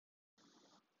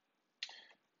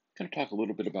Going to talk a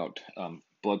little bit about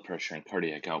blood pressure and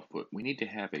cardiac output. We need to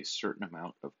have a certain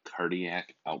amount of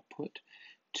cardiac output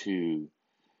to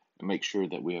make sure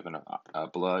that we have enough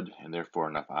blood and therefore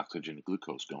enough oxygen and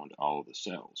glucose going to all of the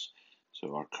cells.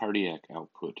 So our cardiac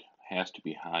output has to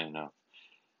be high enough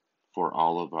for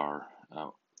all of our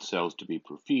cells to be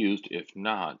perfused. If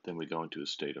not, then we go into a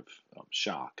state of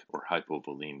shock or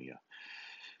hypovolemia.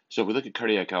 So if we look at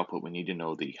cardiac output, we need to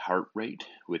know the heart rate,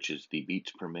 which is the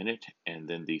beats per minute, and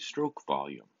then the stroke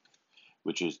volume,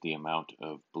 which is the amount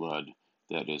of blood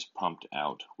that is pumped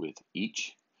out with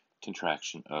each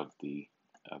contraction of the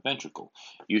ventricle.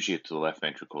 Usually it's the left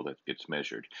ventricle that gets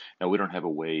measured. Now, we don't have a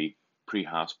way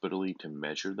pre-hospitally to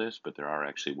measure this, but there are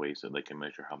actually ways that they can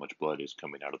measure how much blood is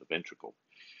coming out of the ventricle.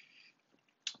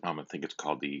 I think it's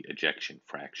called the ejection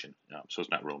fraction, so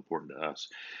it's not real important to us.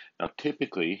 Now,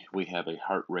 typically, we have a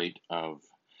heart rate of,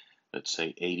 let's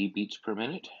say, 80 beats per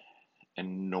minute,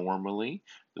 and normally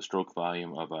the stroke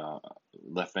volume of a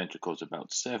left ventricle is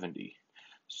about 70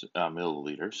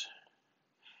 milliliters,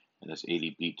 and that's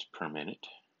 80 beats per minute.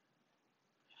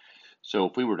 So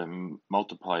if we were to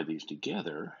multiply these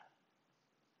together,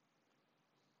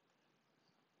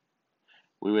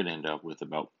 we would end up with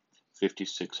about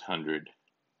 5,600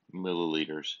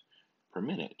 milliliters per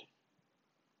minute,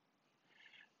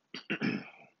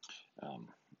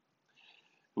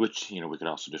 which we could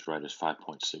also just write as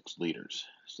 5.6 liters.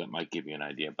 So that might give you an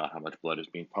idea about how much blood is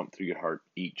being pumped through your heart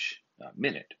each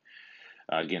minute.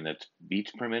 Again, that's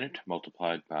beats per minute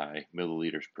multiplied by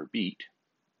milliliters per beat,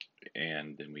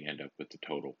 and then we end up with the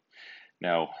total.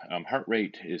 Now, heart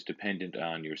rate is dependent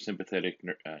on your sympathetic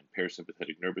and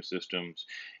parasympathetic nervous systems,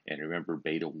 and remember,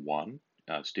 beta 1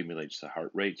 stimulates the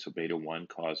heart rate, so beta 1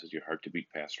 causes your heart to beat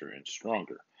faster and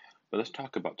stronger. But let's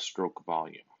talk about stroke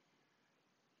volume.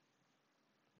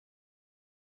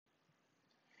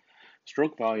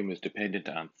 Stroke volume is dependent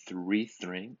on three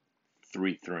things,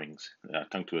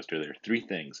 tongue twister there, three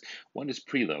things. One is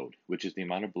preload, which is the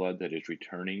amount of blood that is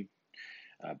returning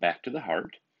back to the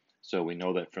heart. So we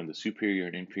know that from the superior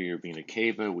and inferior vena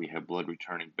cava, we have blood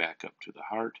returning back up to the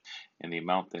heart, and the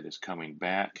amount that is coming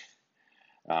back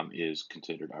is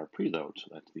considered our preload. So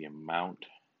that's the amount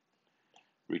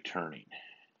returning.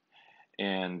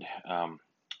 And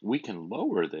we can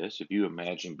lower this if you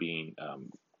imagine being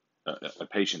a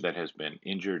patient that has been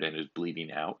injured and is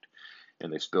bleeding out,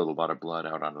 and they spilled a lot of blood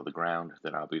out onto the ground,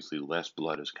 then obviously less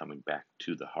blood is coming back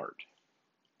to the heart.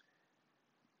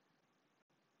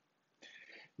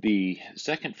 The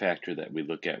second factor that we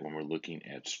look at when we're looking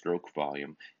at stroke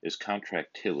volume is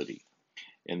contractility,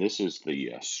 and this is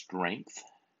the strength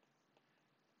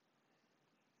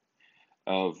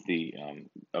of the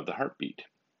heartbeat.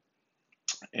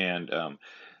 And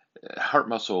heart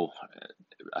muscle,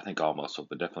 I think all muscle,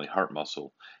 but definitely heart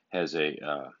muscle, has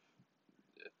a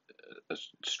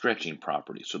stretching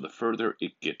property. So the further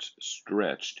it gets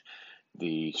stretched,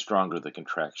 the stronger the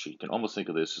contraction. You can almost think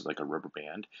of this as like a rubber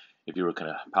band. If you were going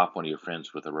to pop one of your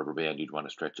friends with a rubber band, you'd want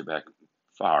to stretch it back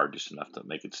far, just enough to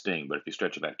make it sting. But if you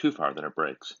stretch it back too far, then it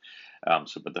breaks.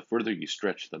 But the further you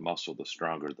stretch the muscle, the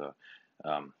stronger the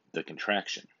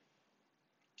contraction.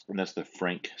 And that's the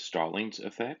Frank-Stallings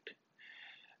effect,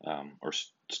 or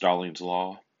Stallings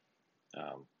law.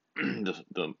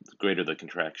 The greater the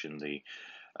contraction,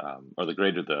 or the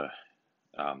greater the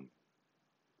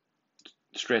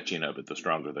stretching of it, the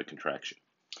stronger the contraction.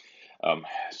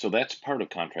 So that's part of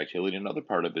contractility. Another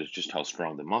part of it is just how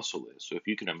strong the muscle is. So if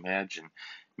you can imagine,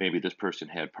 maybe this person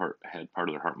had part of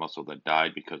their heart muscle that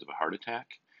died because of a heart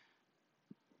attack.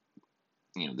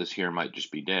 This here might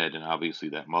just be dead, and obviously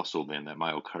that muscle, then that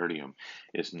myocardium,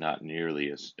 is not nearly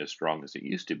as strong as it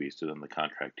used to be. So then the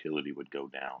contractility would go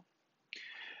down.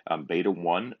 Beta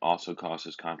 1 also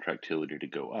causes contractility to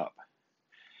go up.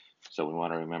 So we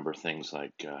want to remember things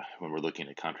like when we're looking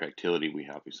at contractility, we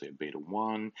obviously have beta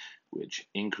 1, which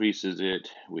increases it.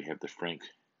 We have the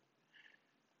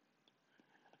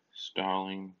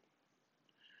Frank-Starling,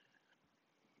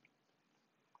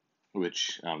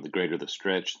 which the greater the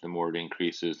stretch, the more it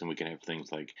increases. Then we can have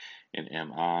things like an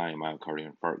MI,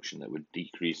 myocardial infarction, that would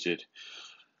decrease it.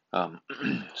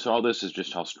 So all this is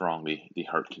just how strong the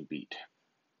heart can beat.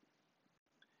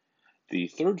 The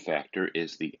third factor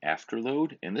is the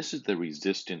afterload, and this is the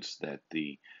resistance that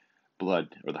the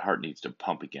blood or the heart needs to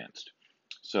pump against.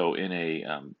 So in a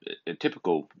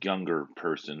typical younger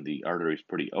person, the artery is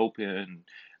pretty open,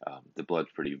 the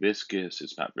blood's pretty viscous,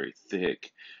 it's not very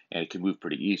thick, and it can move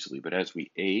pretty easily. But as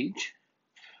we age,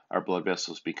 our blood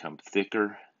vessels become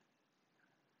thicker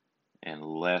and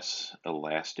less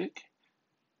elastic.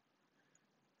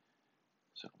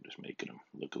 So I'm just making them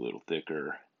look a little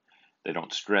thicker. They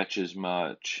don't stretch as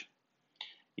much.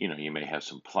 you may have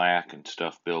some plaque and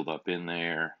stuff build up in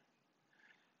there.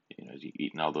 As you're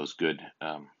eating all those good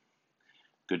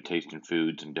tasting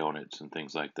foods and donuts and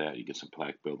things like that, you get some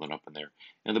plaque building up in there.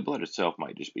 And the blood itself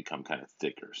might just become kind of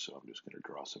thicker, so I'm just going to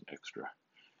draw some extra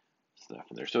stuff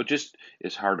in there. So it just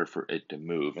is harder for it to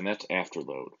move, and that's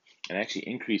afterload. And actually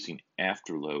increasing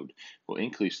afterload will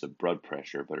increase the blood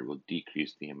pressure, but it will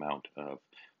decrease the amount of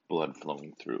blood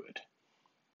flowing through it.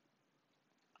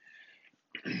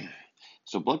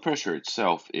 So blood pressure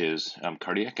itself is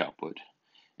cardiac output.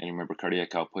 And remember,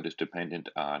 cardiac output is dependent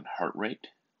on heart rate.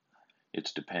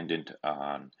 It's dependent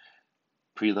on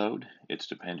preload. It's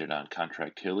dependent on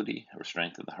contractility or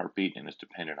strength of the heartbeat, and it's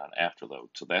dependent on afterload.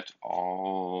 So that's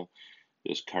all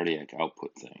this cardiac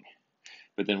output thing.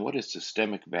 But then what is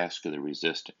systemic vascular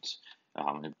resistance?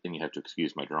 And you have to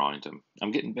excuse my drawings.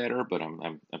 I'm getting better, but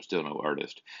I'm still no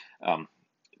artist.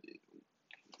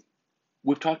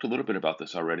 We've talked a little bit about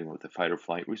this already with the fight or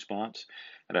flight response,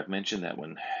 and I've mentioned that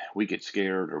when we get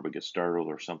scared or we get startled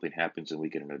or something happens and we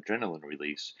get an adrenaline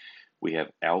release, we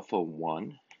have alpha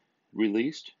 1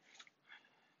 released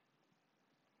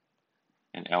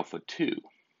and alpha 2.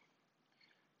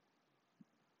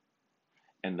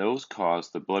 And those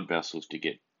cause the blood vessels to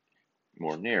get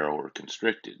more narrow or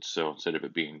constricted. So instead of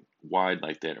it being wide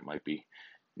like that, it might be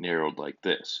narrowed like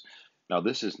this. Now,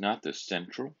 this is not the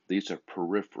central. These are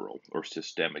peripheral or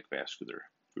systemic vascular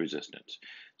resistance.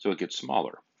 So it gets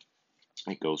smaller.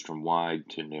 It goes from wide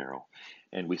to narrow.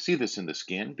 And we see this in the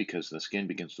skin because the skin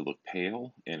begins to look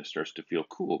pale and it starts to feel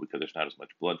cool because there's not as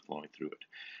much blood flowing through it.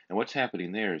 And what's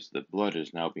happening there is the blood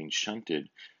is now being shunted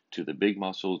to the big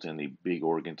muscles and the big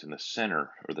organs in the center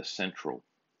or the central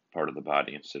part of the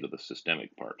body instead of the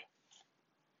systemic part.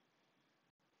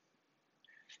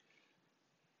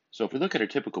 So if we look at a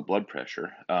typical blood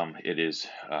pressure, it is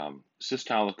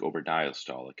systolic over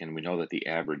diastolic, and we know that the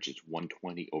average is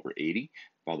 120 over 80.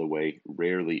 By the way,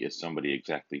 rarely is somebody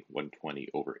exactly 120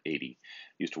 over 80. I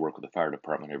used to work with the fire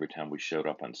department. Every time we showed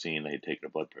up on scene, they had taken a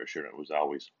blood pressure, and it was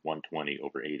always 120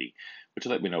 over 80, which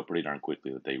let me know pretty darn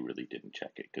quickly that they really didn't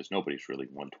check it, because nobody's really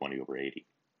 120 over 80.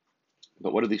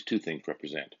 But what do these two things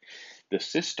represent? The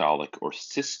systolic or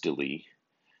systole,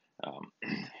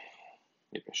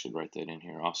 maybe I should write that in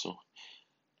here also.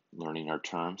 Learning our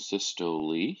term,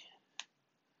 systole.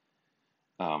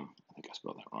 I think I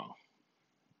spelled that wrong.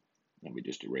 Let me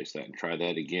just erase that and try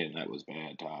that again. That was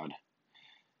bad, Todd.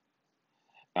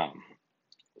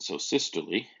 So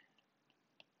systole.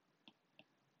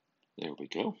 There we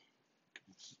go.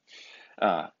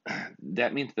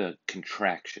 That means the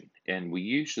contraction. And we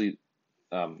usually,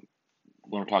 when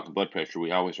we're talking blood pressure,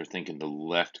 we always are thinking the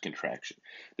left contraction.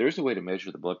 There is a way to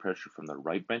measure the blood pressure from the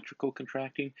right ventricle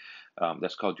contracting.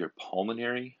 That's called your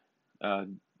pulmonary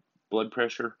blood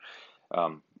pressure.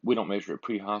 We don't measure it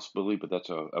pre-hospitally, but that's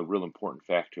a real important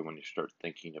factor when you start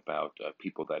thinking about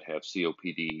people that have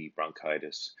COPD,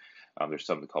 bronchitis. There's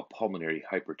something called pulmonary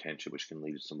hypertension, which can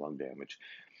lead to some lung damage.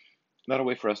 Not a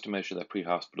way for us to measure that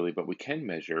pre-hospitally, but we can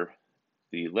measure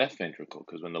the left ventricle,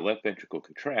 because when the left ventricle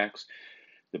contracts,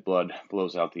 the blood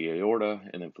flows out the aorta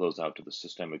and then flows out to the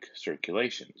systemic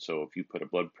circulation. So if you put a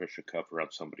blood pressure cuff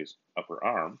around somebody's upper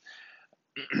arm,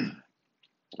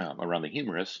 around the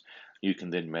humerus, you can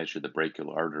then measure the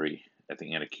brachial artery at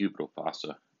the antecubital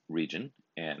fossa region,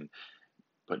 and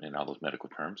putting in all those medical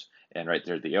terms, and right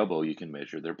there at the elbow, you can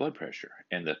measure their blood pressure.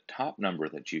 And the top number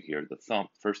that you hear, the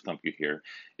first thump you hear,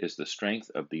 is the strength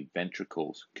of the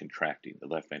ventricles contracting, the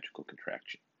left ventricle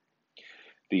contraction.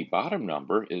 The bottom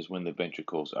number is when the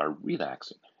ventricles are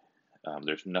relaxing.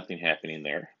 There's nothing happening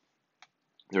there.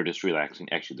 They're just relaxing.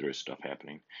 Actually, there is stuff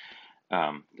happening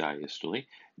diastole.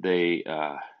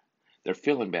 They're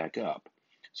filling back up.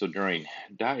 So during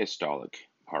diastolic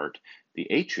part, the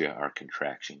atria are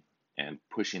contracting and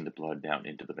pushing the blood down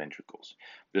into the ventricles.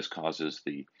 This causes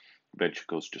the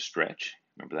ventricles to stretch.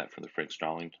 Remember that from the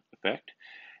Frank-Starling effect,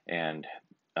 and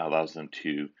allows them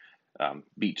to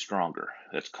beat stronger.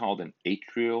 That's called an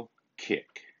atrial kick.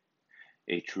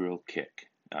 Atrial kick.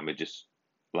 It just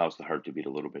allows the heart to beat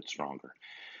a little bit stronger.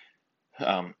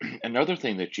 Another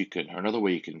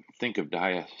way you can think of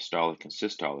diastolic and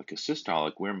systolic is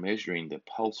systolic. We're measuring the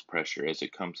pulse pressure as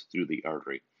it comes through the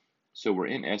artery. So we're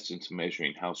in essence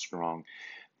measuring how strong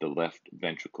the left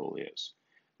ventricle is.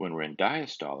 When we're in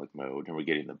diastolic mode and we're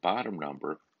getting the bottom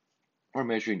number, we're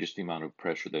measuring just the amount of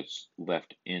pressure that's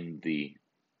left in the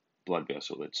blood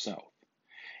vessel itself.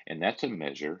 And that's a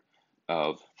measure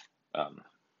of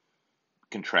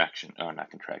constriction,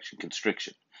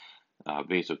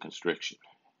 vasoconstriction.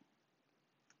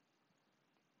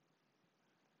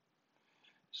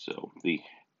 So the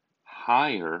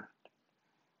higher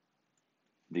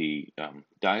the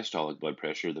diastolic blood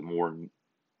pressure, the more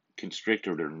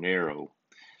constricted or narrow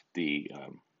the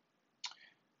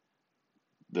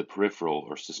peripheral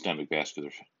or systemic vascular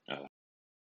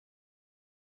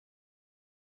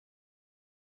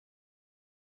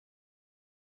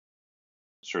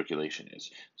circulation is.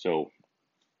 So,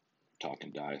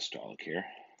 talking diastolic here.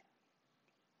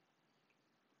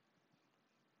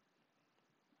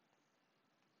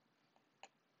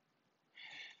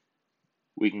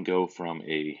 We can go from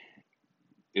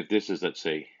if this is, let's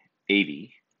say,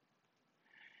 80,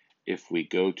 if we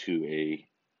go to a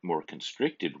more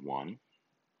constricted one,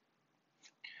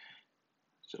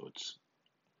 so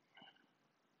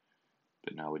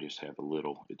but now we just have a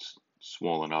little, it's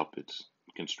swollen up, it's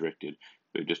constricted,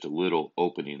 but just a little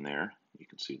opening there. You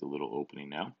can see the little opening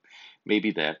now.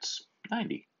 Maybe that's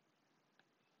 90.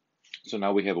 So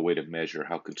now we have a way to measure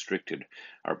how constricted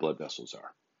our blood vessels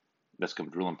are. That's going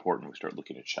to be real important when we start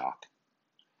looking at shock.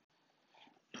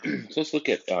 So let's look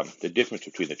at the difference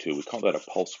between the two. We call that a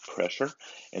pulse pressure,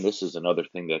 and this is another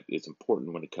thing that is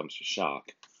important when it comes to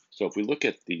shock. So if we look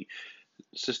at the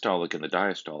systolic and the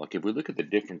diastolic, if we look at the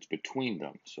difference between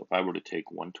them, so if I were to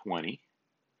take 120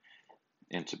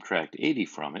 and subtract 80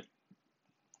 from it,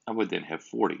 I would then have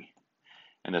 40,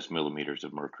 and that's millimeters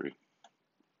of mercury.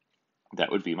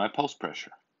 That would be my pulse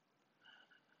pressure.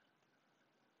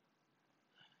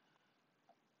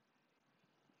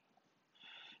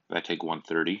 If I take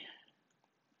 130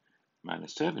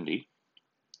 minus 70,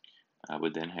 I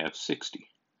would then have 60.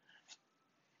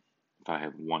 If I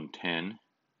have 110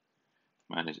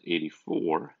 minus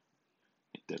 84, I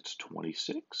think that's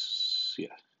 26. Yeah,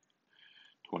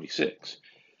 26.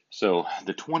 So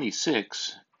the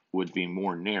 26 would be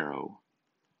more narrow,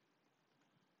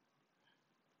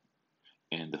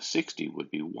 and the 60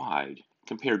 would be wide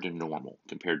compared to normal,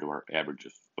 compared to our average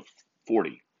of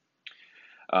 40.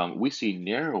 We see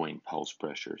narrowing pulse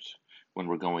pressures when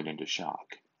we're going into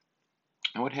shock.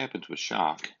 And what happens with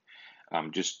shock,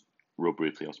 just real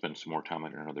briefly, I'll spend some more time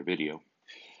on another video.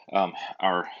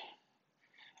 Our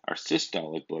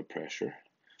systolic blood pressure,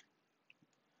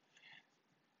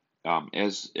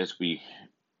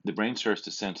 the brain starts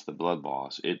to sense the blood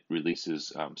loss, it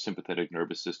releases sympathetic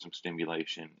nervous system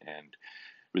stimulation and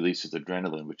releases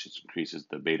adrenaline, which increases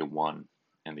the beta 1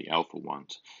 and the alpha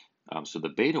 1s. So the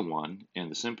beta 1 and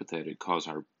the sympathetic cause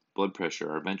our blood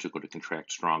pressure, our ventricle, to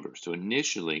contract stronger. So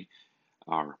initially,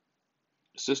 our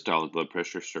systolic blood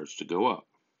pressure starts to go up.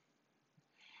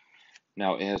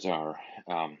 Now, as our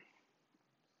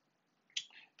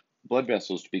blood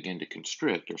vessels begin to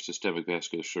constrict, our systemic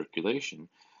vascular circulation,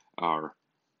 our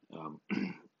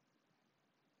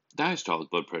diastolic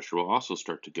blood pressure will also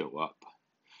start to go up.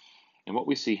 And what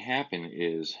we see happen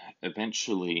is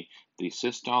eventually the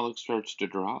systolic starts to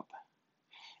drop,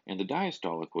 and the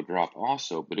diastolic will drop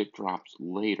also, but it drops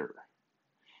later.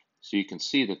 So you can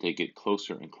see that they get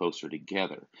closer and closer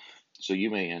together. So you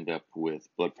may end up with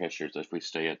blood pressures, if we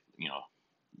stay at,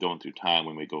 going through time,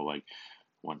 when we go like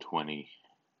 120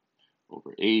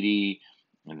 over 80,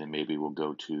 and then maybe we'll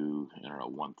go to,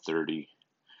 130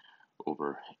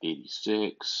 over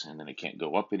 86, and then it can't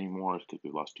go up anymore because we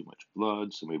lost too much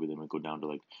blood. So maybe then we go down to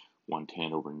like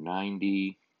 110 over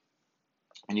 90.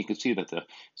 And you can see that the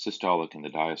systolic and the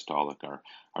diastolic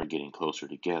are getting closer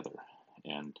together.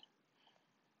 And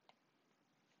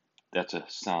that's a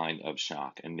sign of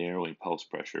shock. And narrowing pulse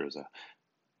pressure is a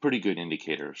pretty good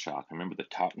indicator of shock. Remember, the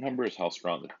top number is how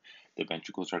strong the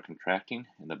ventricles are contracting,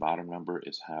 and the bottom number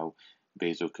is how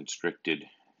vasoconstricted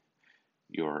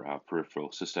your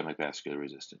peripheral systemic vascular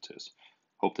resistance is.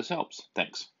 Hope this helps.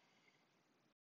 Thanks.